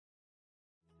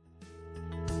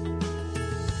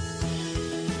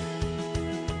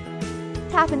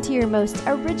tap into your most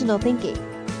original thinking,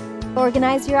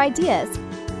 organize your ideas,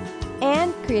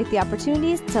 and create the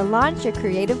opportunities to launch your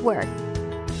creative work.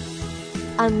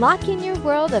 Unlocking your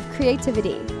world of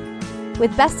creativity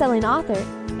with best-selling author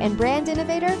and brand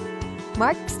innovator,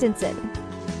 Mark Stinson.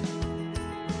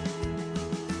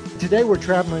 Today we're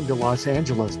traveling to Los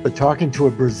Angeles, but talking to a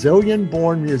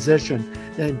Brazilian-born musician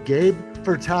named Gabe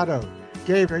Furtado.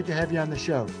 Gabe, great to have you on the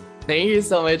show. Thank you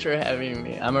so much for having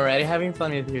me. I'm already having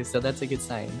fun with you, so that's a good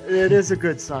sign. It is a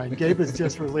good sign. Gabe has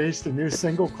just released a new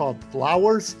single called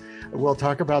Flowers. We'll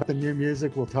talk about the new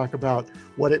music. We'll talk about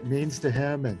what it means to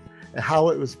him and how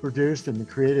it was produced and the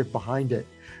creative behind it.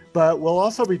 But we'll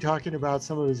also be talking about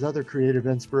some of his other creative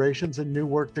inspirations and new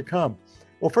work to come.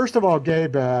 Well, first of all,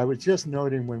 Gabe, I was just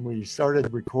noting when we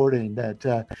started recording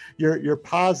that your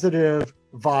positive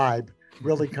vibe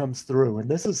really comes through. And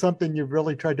this is something you've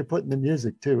really tried to put in the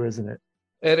music too, isn't it?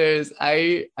 It is.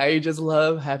 I just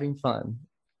love having fun.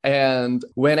 And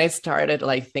when I started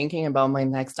thinking about my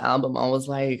next album, I was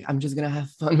like, I'm just going to have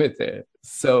fun with it.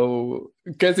 So,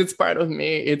 because it's part of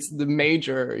me, it's the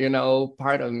major,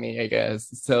 part of me, I guess.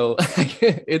 So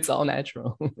it's all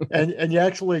natural. and you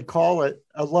actually call it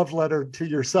a love letter to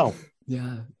yourself.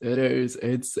 Yeah, it is.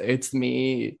 It's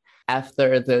me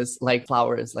after this,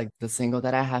 Flowers, the single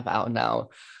that I have out now.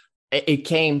 It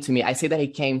came to me. I say that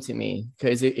it came to me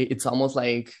because it's almost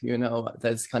like,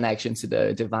 this connection to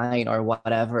the divine or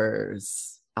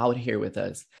whatever's out here with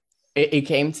us. It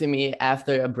came to me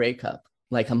after a breakup,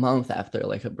 a month after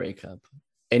a breakup.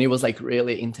 And it was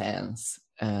really intense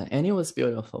and it was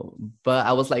beautiful. But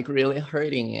I was really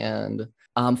hurting, and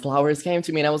Flowers came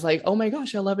to me and I was like, oh my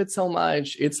gosh, I love it so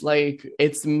much. It's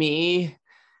me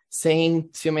saying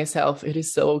to myself, it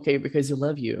is so okay because you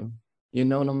love you.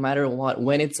 No matter what,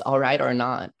 when it's all right or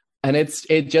not. And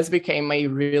it just became my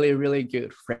really, really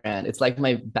good friend. It's like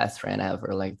my best friend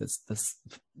ever, this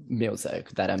music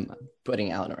that I'm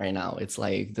putting out right now. It's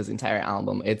this entire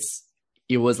album.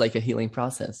 It was like a healing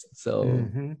process. So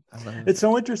I love it. It's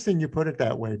so interesting you put it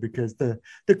that way, because the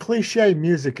cliche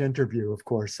music interview, of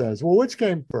course, says, well, which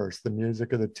came first, the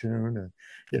music or the tune?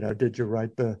 And, did you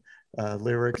write the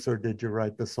lyrics or did you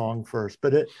write the song first?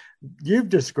 But you've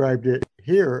described it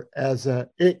here as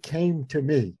it came to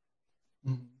me.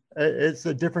 Mm-hmm. It's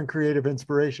a different creative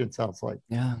inspiration, sounds like.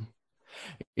 Yeah.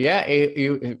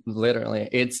 It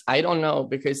literally, I don't know,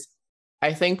 because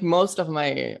I think most of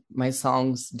my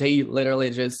songs, they literally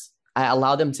just, I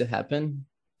allow them to happen.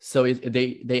 So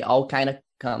they all kind of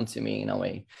come to me in a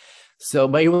way. So,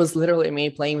 but it was literally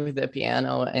me playing with the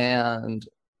piano and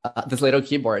this little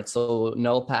keyboard. So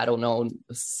no pedal, no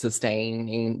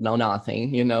sustain, no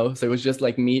nothing, So it was just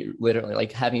me literally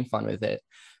having fun with it.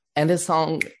 And the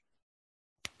song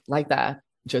like that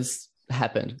just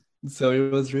happened. So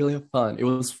it was really fun. It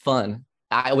was fun.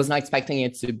 I was not expecting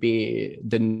it to be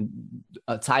the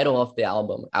title of the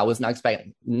album. I was not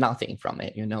expecting nothing from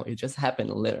it, It just happened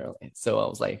literally. So I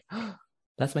was like, oh,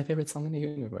 that's my favorite song in the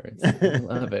universe. I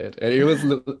love it.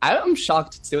 And I'm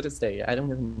shocked still to this day. I don't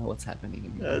even know what's happening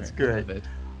anymore. That's great.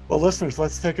 Well, listeners,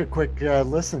 let's take a quick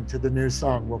listen to the new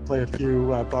song. We'll play a few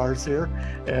bars here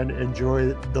and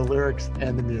enjoy the lyrics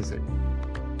and the music.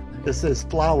 This is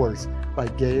Flowers by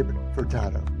Gabe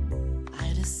Furtado.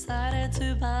 I decided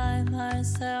to buy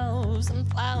myself some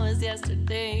flowers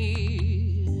yesterday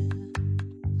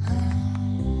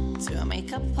to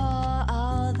make up for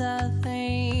all the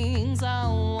things I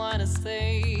want to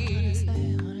say.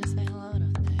 I want to say a lot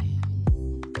of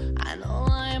things. I know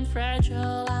I am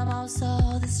fragile. I'm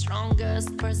also the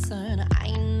strongest person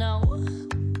I know.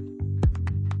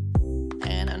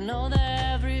 And I know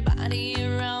that everybody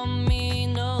around me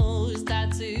knows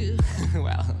that too.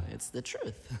 Well, it's the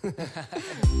truth.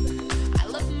 I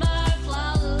love my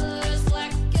flowers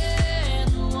black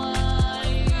and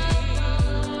white.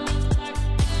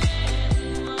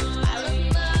 I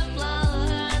love my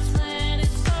flowers when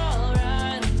it's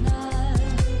alright at night.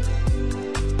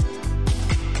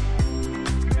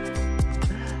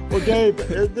 Well, Gabe,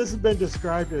 this has been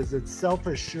described as its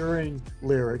self-assuring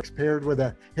lyrics paired with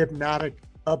a hypnotic,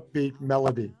 upbeat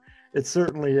melody. It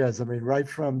certainly is. I mean, right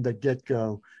from the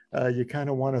get-go, you kind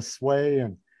of want to sway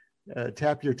and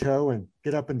tap your toe and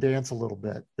get up and dance a little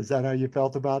bit. Is that how you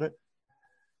felt about it?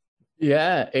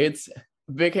 Yeah, it's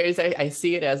because I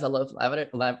see it as a love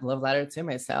letter to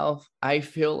myself. I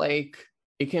feel like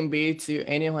it can be to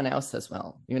anyone else as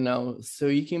well, So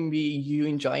you can be you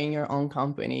enjoying your own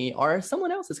company or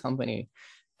someone else's company,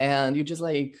 and you just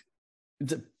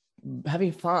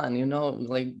having fun,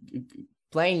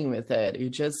 playing with it. You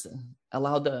just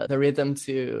allow the rhythm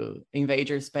to invade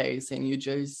your space and you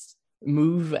just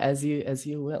move as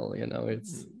you will,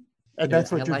 It's And Yeah,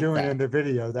 that's I what you're like doing that. in the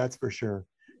video, that's for sure.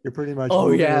 You're pretty much Oh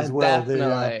moving yeah, as well.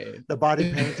 definitely. The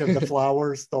body paint of the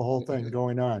flowers, the whole thing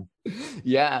going on.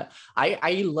 Yeah,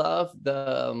 I love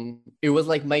the it was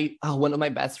like my one of my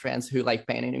best friends who like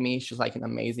painted me. She's like an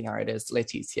amazing artist,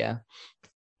 Leticia.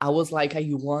 I was like, I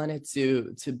wanted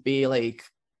to be like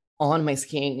on my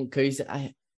skin because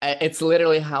it's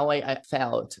literally how I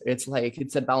felt. It's like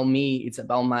it's about me, it's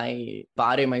about my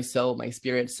body, my soul, my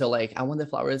spirit. So like I want the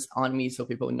flowers on me so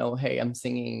people know, hey, I'm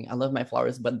singing, I love my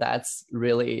flowers, but that's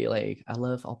really like I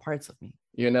love all parts of me,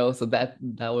 you know. So that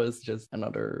was just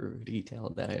another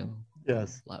detail that I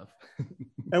Yes. love.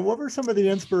 And what were some of the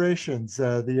inspirations,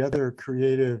 the other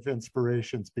creative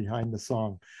inspirations behind the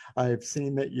song? I've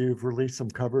seen that you've released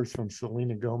some covers from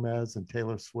Selena Gomez and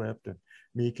Taylor Swift and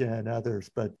Mika and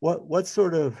others, but what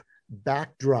sort of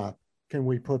backdrop can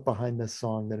we put behind this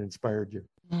song that inspired you?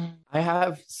 I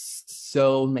have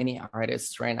so many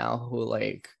artists right now who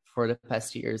like for the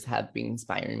past years have been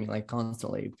inspiring me like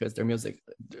constantly because their music,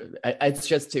 it's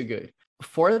just too good.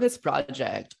 For this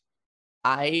project,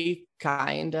 I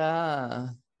kind of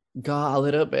got a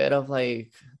little bit of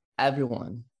like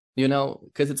everyone, you know,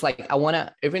 because it's like I want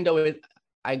to, even though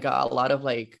I got a lot of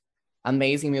like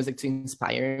amazing music to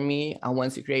inspire me, I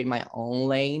want to create my own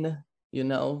lane, you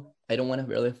know. I don't want to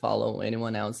really follow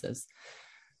anyone else's.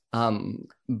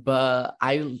 But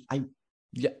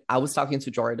yeah, I was talking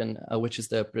to Jordan, which is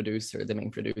the producer, the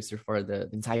main producer for the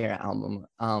entire album.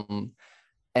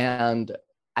 And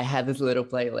I had this little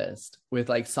playlist with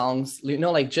like songs, you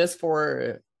know, like just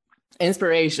for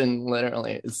inspiration,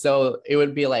 literally. So it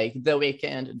would be like The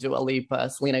Weeknd, Dua Lipa,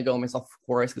 Selena Gomez, of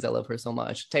course, because I love her so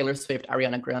much, Taylor Swift,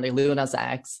 Ariana Grande, Lil Nas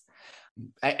X.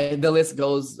 The list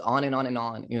goes on and on and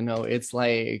on. You know, it's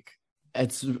like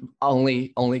it's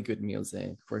only good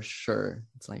music for sure.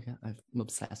 It's like I'm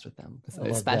obsessed with them,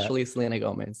 especially Selena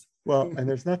Gomez. Well, and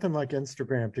there's nothing like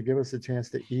Instagram to give us a chance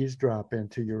to eavesdrop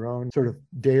into your own sort of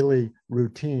daily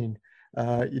routine.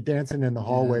 You dancing in the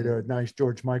hallway to a nice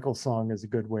George Michael song is a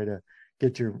good way to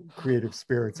get your creative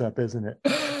spirits up, isn't it?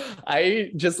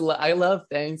 I love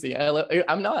dancing.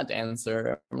 I'm not a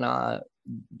dancer. I'm not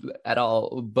at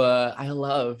all, but I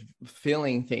love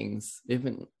feeling things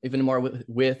even more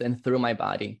with and through my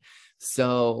body.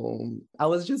 So I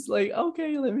was just like,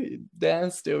 okay, let me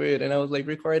dance to it, and I was like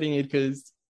recording it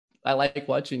because I like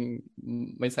watching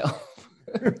myself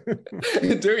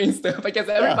doing stuff. I guess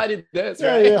everybody does,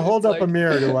 right? Yeah, hold up a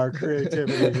mirror to our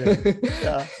creativity here.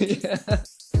 Yeah.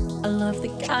 I love the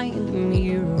kind of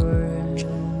mirror.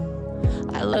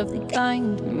 I love the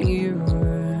kind of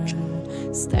mirror.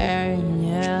 Staring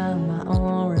at my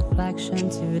own reflection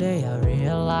today, I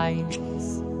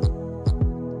realize.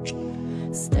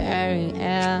 Staring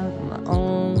at my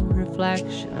own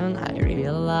reflection, I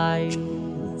realize.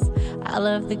 I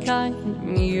love the kind of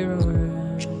mirror.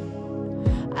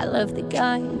 I love the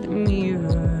kind of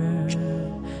mirror.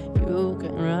 You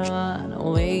can run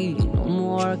away no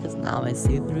more, 'cause now I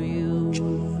see through you.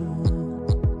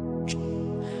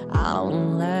 I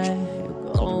won't let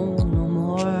you go no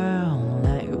more. I won't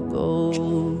let you go.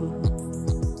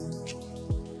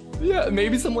 Yeah,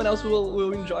 maybe someone else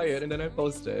will enjoy it, and then I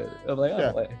post it. I'm like,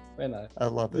 oh, why not? I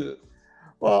love it.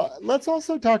 Well, let's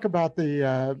also talk about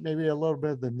the maybe a little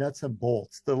bit of the nuts and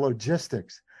bolts, the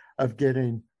logistics of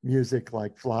getting music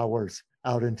like Flowers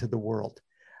out into the world.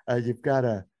 You've got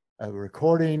a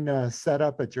recording set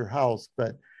up at your house,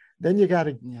 but then you got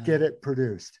to get it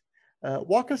produced.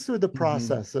 Walk us through the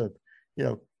process of, you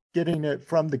know, getting it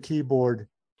from the keyboard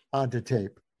onto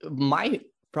tape. My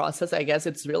process, I guess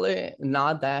it's really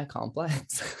not that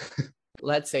complex.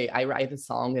 Let's say I write a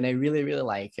song and I really, really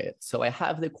like it. So I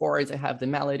have the chords, I have the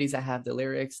melodies, I have the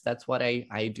lyrics. That's what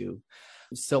I do.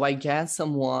 So I get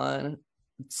someone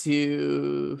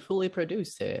to fully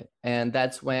produce it. And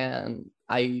that's when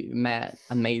I met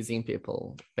amazing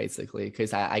people, basically,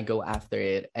 because I go after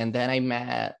it. And then I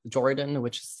met Jordan,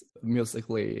 which is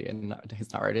musically, and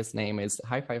his artist name is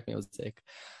High Five Music.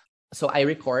 So I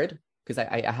record, because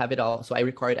I have it all. So I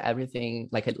record everything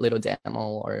like a little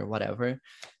demo or whatever,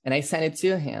 and I send it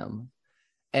to him.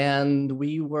 And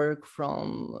we work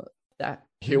from that.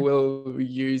 He will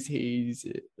use his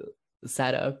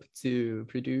setup to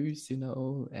produce, you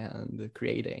know, and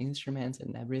create the instruments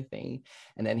and everything.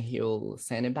 And then he'll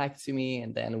send it back to me,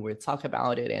 and then we'll talk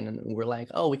about it. And we're like,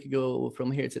 oh, we could go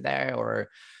from here to there, or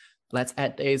let's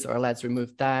add this, or let's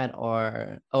remove that,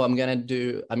 or oh, I'm gonna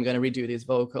redo these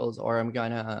vocals, or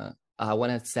I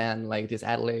want to send like these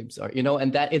ad libs, or you know.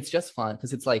 And that it's just fun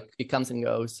because it's like it comes and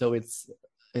goes, so it's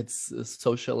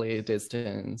socially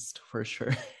distanced for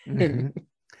sure.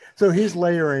 So he's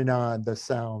layering on the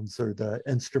sounds or the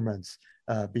instruments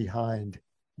behind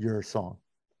your song?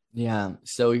 Yeah.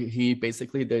 So he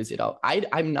basically does it all.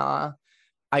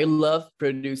 I love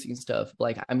producing stuff.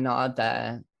 Like I'm not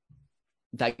that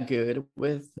good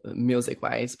with music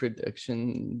wise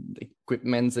production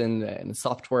equipments and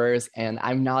softwares, and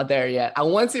I'm not there yet. I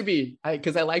want to be,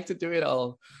 because I like to do it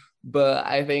all, but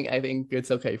I think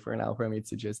it's okay for now for me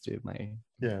to just do my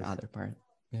other part.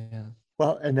 Yeah.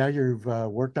 Well, and now you've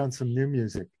worked on some new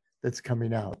music that's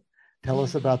coming out. Tell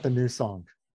us about the new song.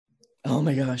 Oh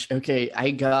my gosh. Okay,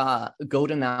 I got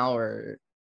Golden Hour.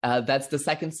 That's the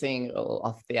second single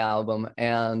of the album,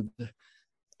 and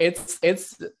it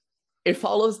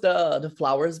follows the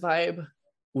Flowers vibe,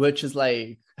 which is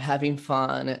like having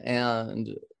fun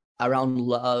and around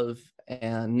love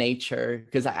and nature.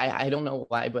 Because I don't know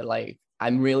why, but like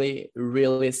I'm really,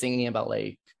 really singing about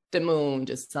like the moon,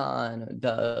 the sun,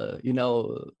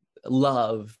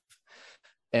 love,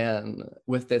 and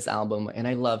with this album. And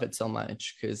I love it so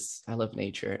much because I love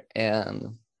nature.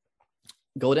 And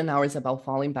Golden Hour is about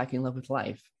falling back in love with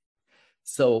life.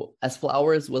 So as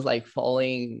Flowers was like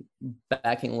falling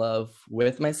back in love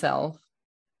with myself,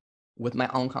 with my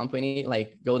own company,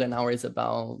 like Golden Hour is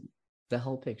about the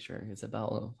whole picture. It's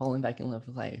about falling back in love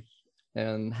with life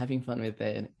and having fun with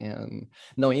it, and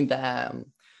knowing that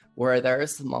where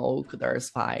there's smoke, there's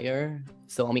fire.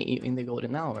 So I'm in the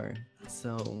golden hour.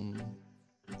 So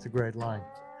it's a great line.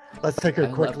 Let's take a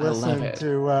quick listen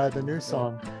to the new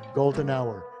song, Golden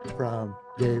Hour, from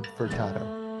Gabe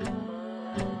Furtado.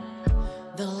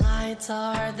 The lights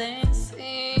are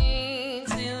dancing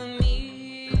to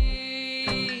me,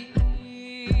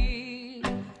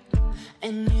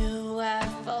 and you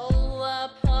have full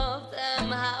up of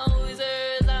them houses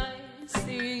I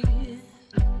see.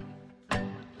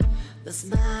 The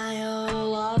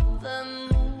smile of the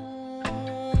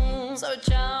moon, so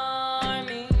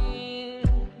charming.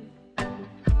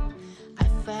 I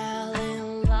fell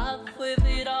in love with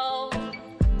it all,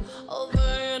 over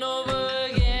and over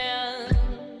again.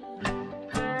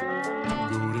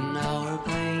 Golden hour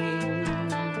pain,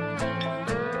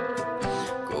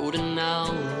 golden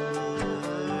hour,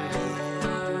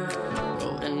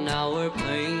 golden hour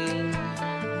pain,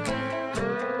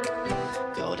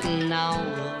 golden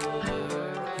hour.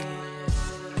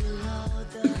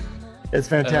 It's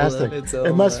fantastic.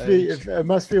 It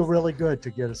must feel really good to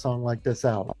get a song like this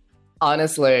out.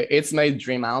 Honestly, it's my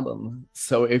dream album.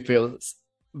 So it feels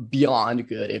beyond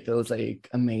good. It feels like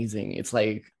amazing. It's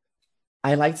like,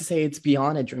 I like to say it's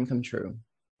beyond a dream come true.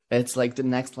 It's like the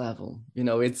next level.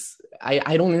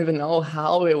 I don't even know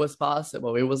how it was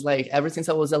possible. It was like, ever since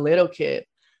I was a little kid,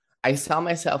 I saw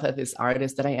myself as this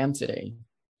artist that I am today.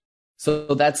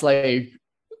 So that's like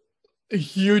a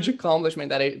huge accomplishment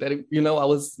that I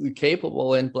was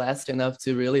capable and blessed enough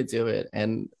to really do it.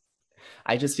 And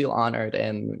I just feel honored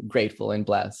and grateful and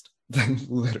blessed.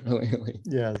 Literally.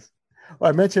 Yes. Well,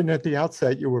 I mentioned at the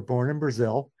outset you were born in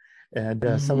Brazil,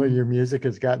 and some of your music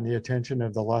has gotten the attention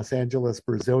of the Los Angeles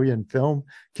Brazilian film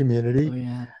community. Oh,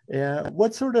 yeah. And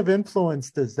what sort of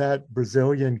influence does that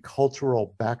Brazilian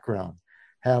cultural background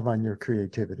have on your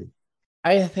creativity?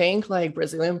 I think like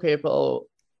Brazilian people,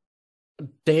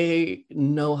 they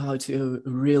know how to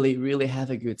really, really have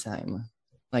a good time.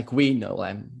 Like we know,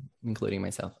 I'm including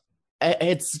myself.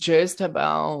 It's just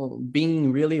about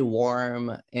being really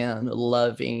warm and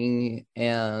loving.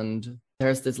 And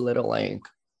there's this little like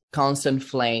constant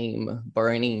flame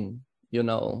burning,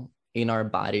 in our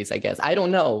bodies, I guess. I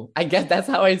don't know. I guess that's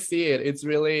how I see it. It's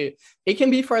really, it can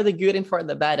be for the good and for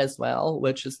the bad as well,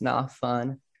 which is not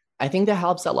fun. I think that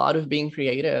helps a lot of being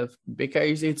creative,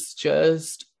 because it's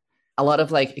just a lot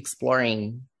of like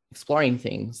exploring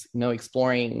things,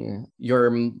 exploring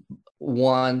your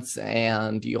wants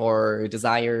and your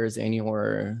desires and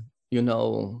your,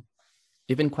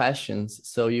 even questions.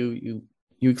 So you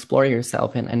explore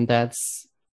yourself, and that's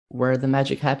where the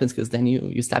magic happens, because then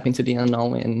you step into the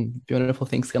unknown and beautiful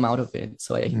things come out of it.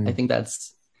 So I think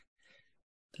that's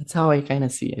how I kind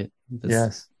of see it.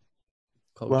 Yes.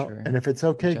 Culture. Well, and if it's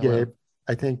okay, Gabe,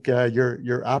 I think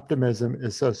your optimism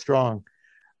is so strong.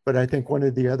 But I think one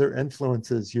of the other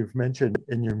influences you've mentioned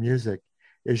in your music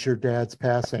is your dad's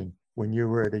passing when you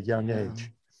were at a young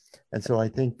age. And so I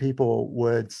think people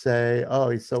would say, oh,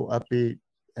 he's so upbeat.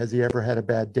 Has he ever had a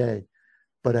bad day?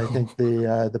 But I think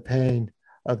the pain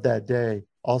of that day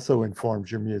also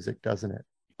informs your music, doesn't it?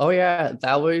 Oh yeah,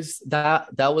 that was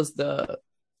the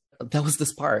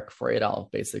spark for it all,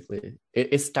 basically.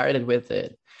 It started with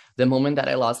it. The moment that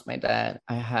I lost my dad,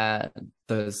 I had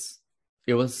this,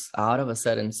 it was out of a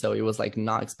sudden, so it was like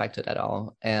not expected at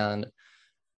all. And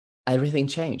everything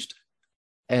changed.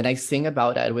 And I sing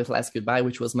about that with Last Goodbye,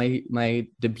 which was my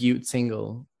debut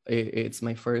single. It's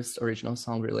my first original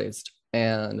song released,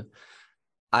 and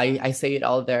I say it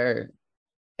out there,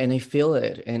 and I feel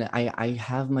it, and I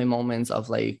have my moments of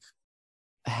like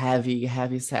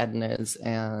heavy sadness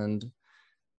and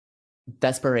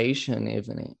desperation,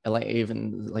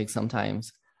 even like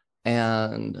sometimes,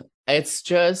 and it's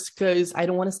just because I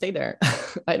don't want to stay there.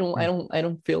 I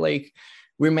don't feel like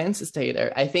we're meant to stay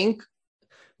there. I think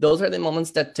those are the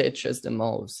moments that teach us the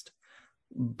most,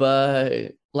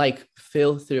 but like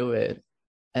feel through it.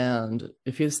 And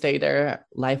if you stay there,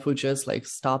 life will just like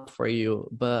stop for you,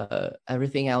 but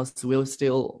everything else will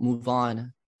still move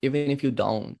on, even if you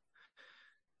don't.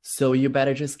 So you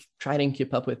better just try to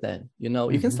keep up with it. You know,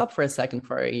 you can stop for a second,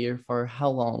 for a year, for how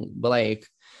long, but like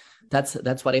that's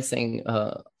what I sing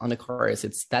on the chorus.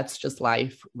 That's just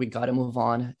life. We gotta move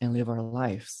on and live our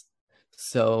lives.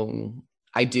 So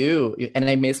I do, and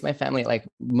I miss my family. Like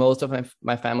most of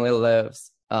my family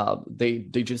lives. They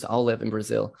just all live in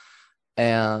Brazil,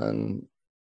 and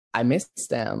I miss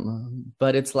them.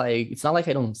 But it's like it's not like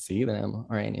I don't see them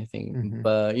or anything.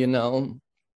 But you know,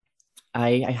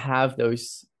 I have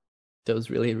those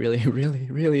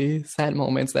really sad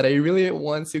moments that I really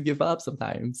want to give up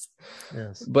sometimes.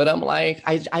 Yes. But I'm like,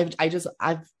 I've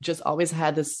just always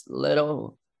had this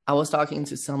little. I was talking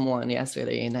to someone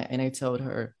yesterday, and I told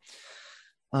her,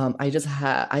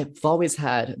 I've always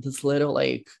had this little,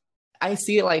 like, I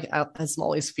see like a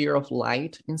small sphere of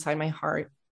light inside my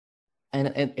heart,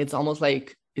 and it's almost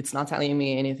like it's not telling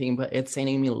me anything, but it's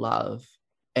sending me love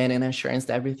and an assurance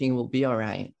that everything will be all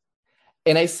right.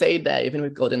 And I say that even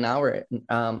with Golden Hour,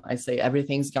 I say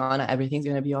everything's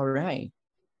gonna be all right.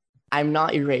 I'm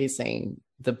not erasing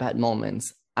the bad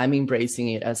moments. I'm embracing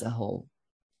it as a whole.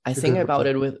 I sing about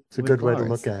it with. It's a good way to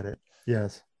look at it.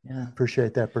 Yes. Yeah.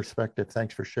 Appreciate that perspective.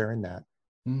 Thanks for sharing that.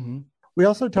 We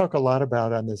also talk a lot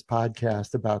about on this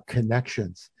podcast about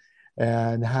connections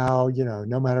and how, you know,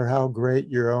 no matter how great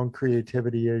your own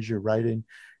creativity is, your writing,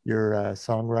 your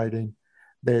songwriting,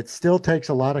 that it still takes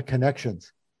a lot of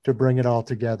connections to bring it all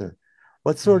together.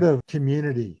 What sort of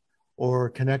community or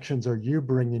connections are you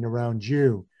bringing around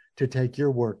you to take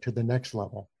your work to the next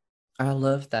level? I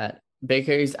love that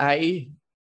because I'm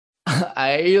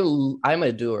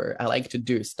a doer. I like to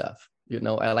do stuff. You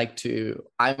know,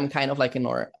 I'm kind of like a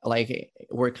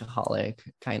workaholic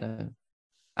kind of.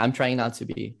 I'm trying not to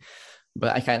be,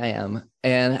 but I kind of am.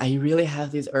 And I really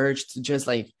have this urge to just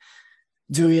like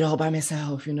do it all by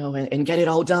myself, you know, and get it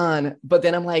all done. But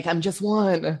then I'm like, I'm just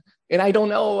one and I don't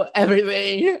know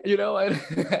everything, you know, I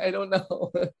don't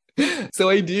know. So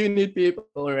I do need people,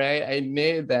 right? I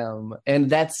need them. And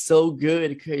that's so good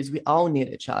because we all need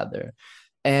each other.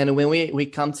 And when we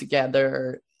come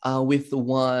together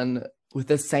with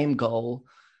the same goal,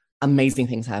 amazing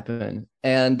things happen.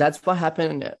 And that's what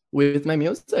happened with my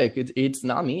music. It's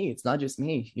not me. It's not just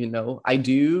me. You know, I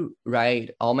do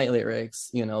write all my lyrics,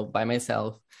 you know, by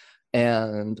myself.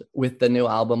 And with the new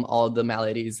album, all the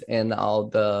melodies and all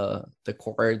the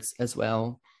chords as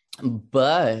well.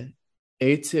 But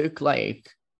it took like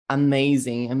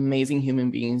amazing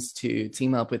human beings to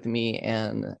team up with me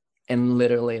and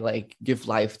literally like give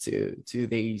life to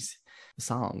these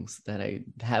songs that I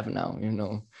have now, you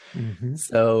know.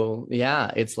 So yeah,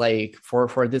 it's like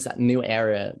for this new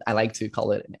era, I like to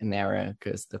call it an era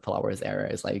because the Flowers era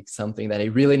is like something that I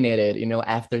really needed, you know,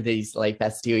 after these like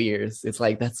past 2 years. It's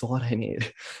like that's what I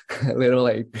need. A little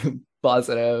like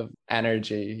positive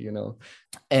energy, you know.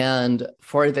 And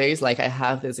for days, like I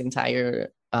have this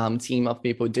entire team of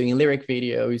people doing lyric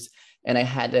videos. And I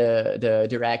had the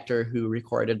director who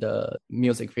recorded the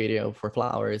music video for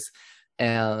Flowers,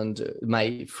 and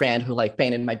my friend who like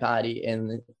painted my body,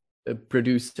 and the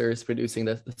producers producing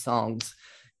the songs,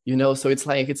 you know. So it's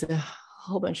like it's a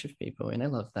whole bunch of people, and I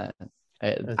love that.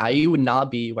 I would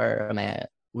not be where I'm at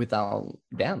without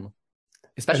them,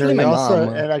 especially my mom.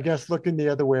 And I guess looking the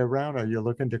other way around, are you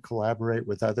looking to collaborate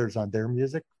with others on their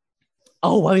music?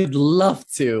 Oh, I'd love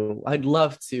to.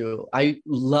 I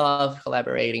love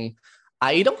collaborating.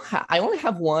 I only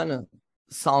have one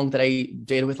song that I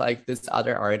did with like this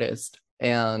other artist,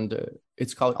 and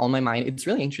it's called On My Mind. It's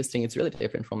really interesting. It's really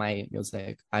different from my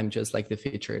music. I'm just like the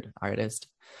featured artist,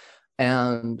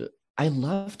 and I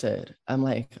loved it. I'm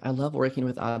like, I love working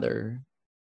with other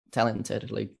talented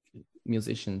like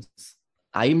musicians.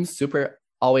 I'm super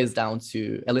always down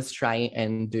to at least try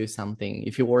and do something.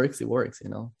 If it works, it works, you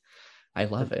know. I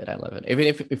love it. Even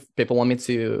if people want me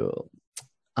to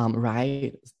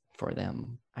write for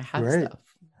them, I have stuff.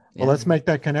 Well, let's make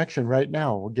that connection right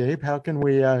now. Well, Gabe, how can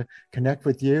we connect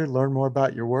with you, learn more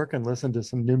about your work, and listen to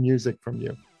some new music from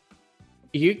you?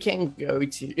 You can go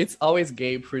to, it's always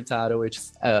Gabe Furtado, which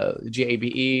is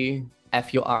GABE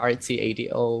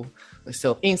FURTADO.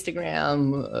 So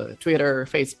Instagram, Twitter,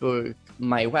 Facebook,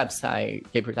 my website,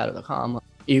 gabrotado.com.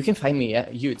 You can find me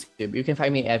at YouTube. You can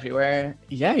find me everywhere.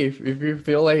 Yeah, if you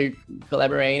feel like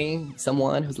collaborating,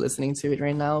 someone who's listening to it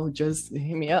right now, just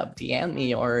hit me up, DM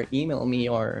me or email me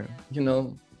or,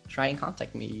 try and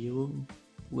contact me. You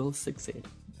will succeed.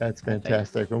 That's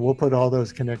fantastic. And we'll put all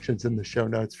those connections in the show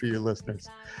notes for your listeners.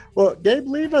 Well, Gabe,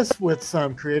 leave us with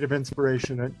some creative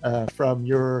inspiration from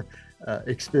your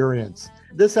experience.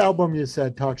 This album, you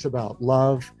said, talks about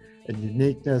love and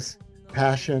uniqueness,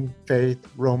 passion, faith,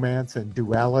 romance, and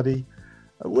duality.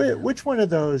 Which one of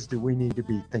those do we need to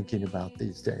be thinking about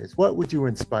these days? What would you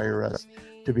inspire us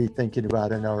to be thinking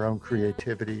about in our own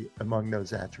creativity among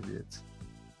those attributes?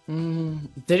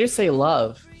 Did you say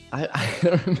love? I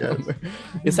don't remember. Yes.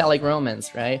 You sound like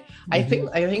romance, right? Mm-hmm.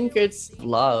 I think it's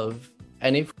love.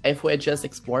 And if we just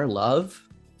explore love,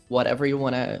 whatever you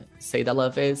want to say that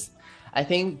love is, I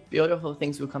think beautiful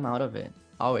things will come out of it.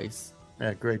 Always.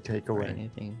 Yeah, great takeaway.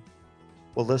 Anything.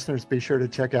 Well, listeners, be sure to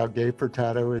check out Gabe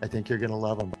Furtado. I think you're going to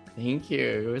love him. Thank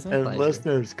you. It was my pleasure.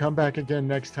 Listeners, come back again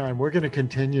next time. We're going to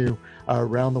continue our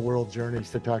around the world journeys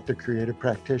to talk to creative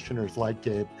practitioners like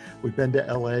Gabe. We've been to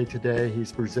LA today.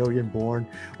 He's Brazilian born.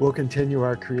 We'll continue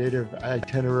our creative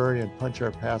itinerary and punch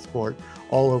our passport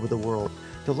all over the world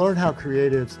to learn how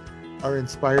creatives are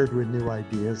inspired with new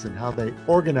ideas and how they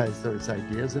organize those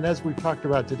ideas. And as we've talked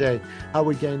about today, how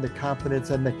we gain the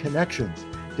confidence and the connections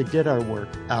to get our work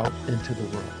out into the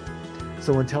world.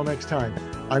 So until next time,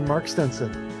 I'm Mark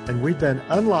Stinson, and we've been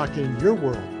unlocking your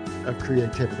world of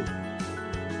creativity.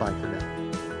 Bye for now.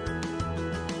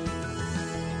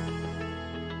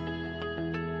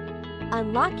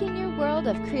 Unlocking your world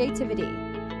of creativity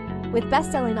with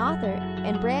best-selling author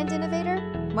and brand innovator,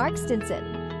 Mark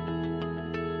Stinson.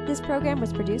 This program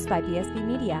was produced by BSB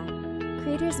Media,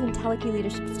 creators of IntelliKey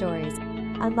Leadership Stories,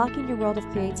 Unlocking Your World of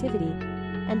Creativity,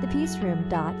 and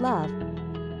thepeaceroom.love.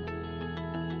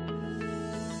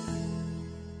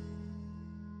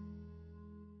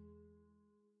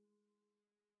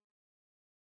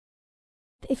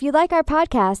 If you like our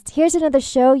podcast, here's another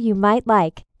show you might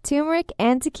like. Turmeric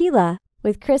and Tequila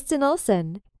with Kristen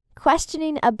Olson.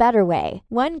 Questioning a better way,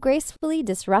 one gracefully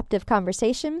disruptive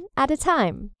conversation at a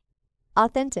time.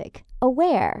 Authentic,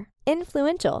 aware,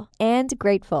 influential, and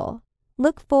grateful.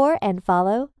 Look for and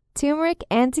follow Turmeric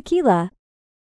and Tequila